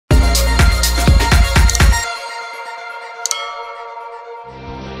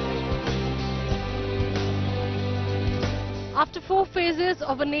After 4 phases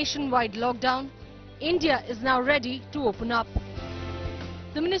of a nationwide lockdown, India is now ready to open up.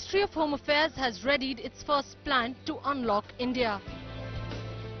 The Ministry of Home Affairs has readied its first plan to unlock India.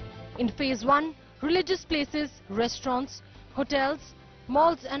 In Phase 1, religious places, restaurants, hotels,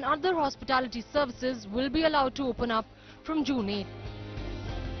 malls and other hospitality services will be allowed to open up from June 8.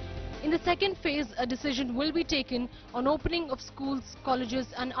 In the second phase, a decision will be taken on opening of schools, colleges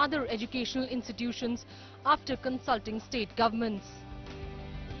and other educational institutions after consulting state governments.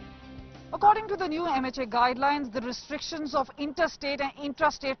 According to the new MHA guidelines, the restrictions of interstate and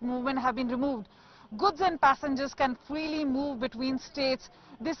intrastate movement have been removed. Goods and passengers can freely move between states.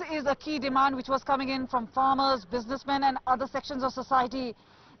 This is a key demand which was coming in from farmers, businessmen and other sections of society.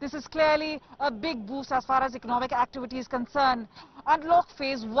 This is clearly a big boost as far as economic activity is concerned. Unlock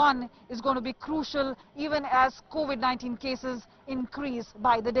Phase 1 is going to be crucial even as COVID-19 cases increase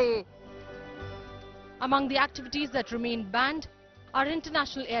by the day. Among the activities that remain banned are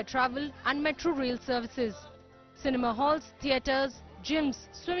international air travel and metro rail services. Cinema halls, theatres, gyms,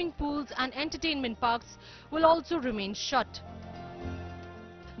 swimming pools and entertainment parks will also remain shut.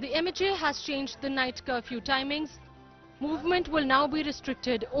 The MHA has changed the night curfew timings. Movement will now be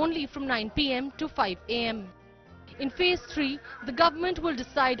restricted only from 9 p.m. to 5 a.m. In Phase 3, the government will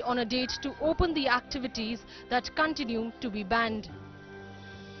decide on a date to open the activities that continue to be banned.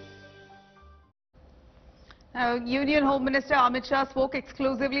 Now, Union Home Minister Amit Shah spoke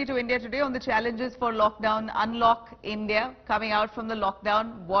exclusively to India today on the challenges for lockdown. Unlock India. Coming out from the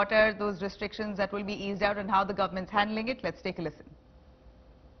lockdown, what are those restrictions that will be eased out and how the government's handling it? Let's take a listen.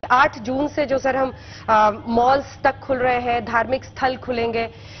 8 जून से जो sir हम malls तक खुल रहे हैं, धार्मिक स्थल खुलेंगे.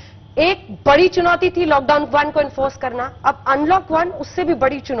 एक बड़ी चुनौती थी लॉकडाउन 1 को इन्फोर्स करना. अब अनलॉक 1 उससे भी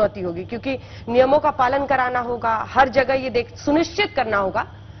बड़ी चुनौती होगी क्योंकि नियमों का पालन कराना होगा. हर जगह ये सुनिश्चित करना होगा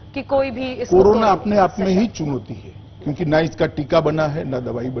कि कोई भी इसको कोरोना अपने आप में ही चुनौती है क्योंकि ना इसका टीका बना है ना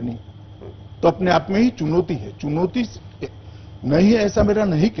दवाई बनी, तो अपने आप में ही चुनौती है. चुनौती नहीं है ऐसा मेरा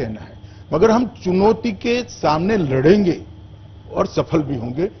नहीं कहना है, मगर हम चुनौती के सामने लड़ेंगे और सफल भी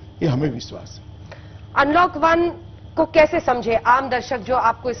होंगे, ये हमें विश्वास है. अनलॉक 1 को कैसे समझे आम दर्शक जो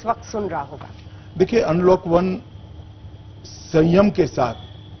आपको इस वक्त सुन रहा होगा? देखिए, अनलॉक 1 संयम के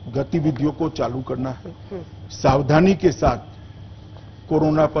साथ गतिविधियों को चालू करना है, सावधानी के साथ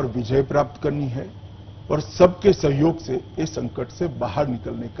कोरोना पर विजय प्राप्त करनी है और सबके सहयोग से इस संकट से बाहर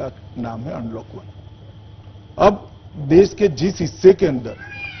निकलने का नाम है अनलॉक 1. अब देश के जिस हिस्से के अंदर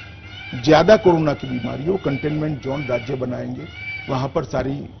ज्यादा कोरोना की बीमारी हो, कंटेनमेंट जोन राज्य बनाएंगे, वहां पर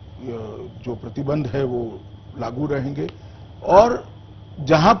सारी जो प्रतिबंध है वो लागू रहेंगे और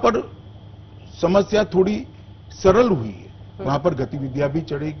जहां पर समस्या थोड़ी सरल हुई है वहां पर गतिविधियां भी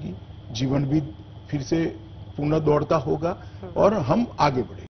चढ़ेगी, जीवन भी फिर से पुनः दौड़ता होगा और हम आगे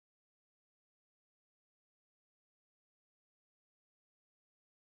बढ़ेंगे.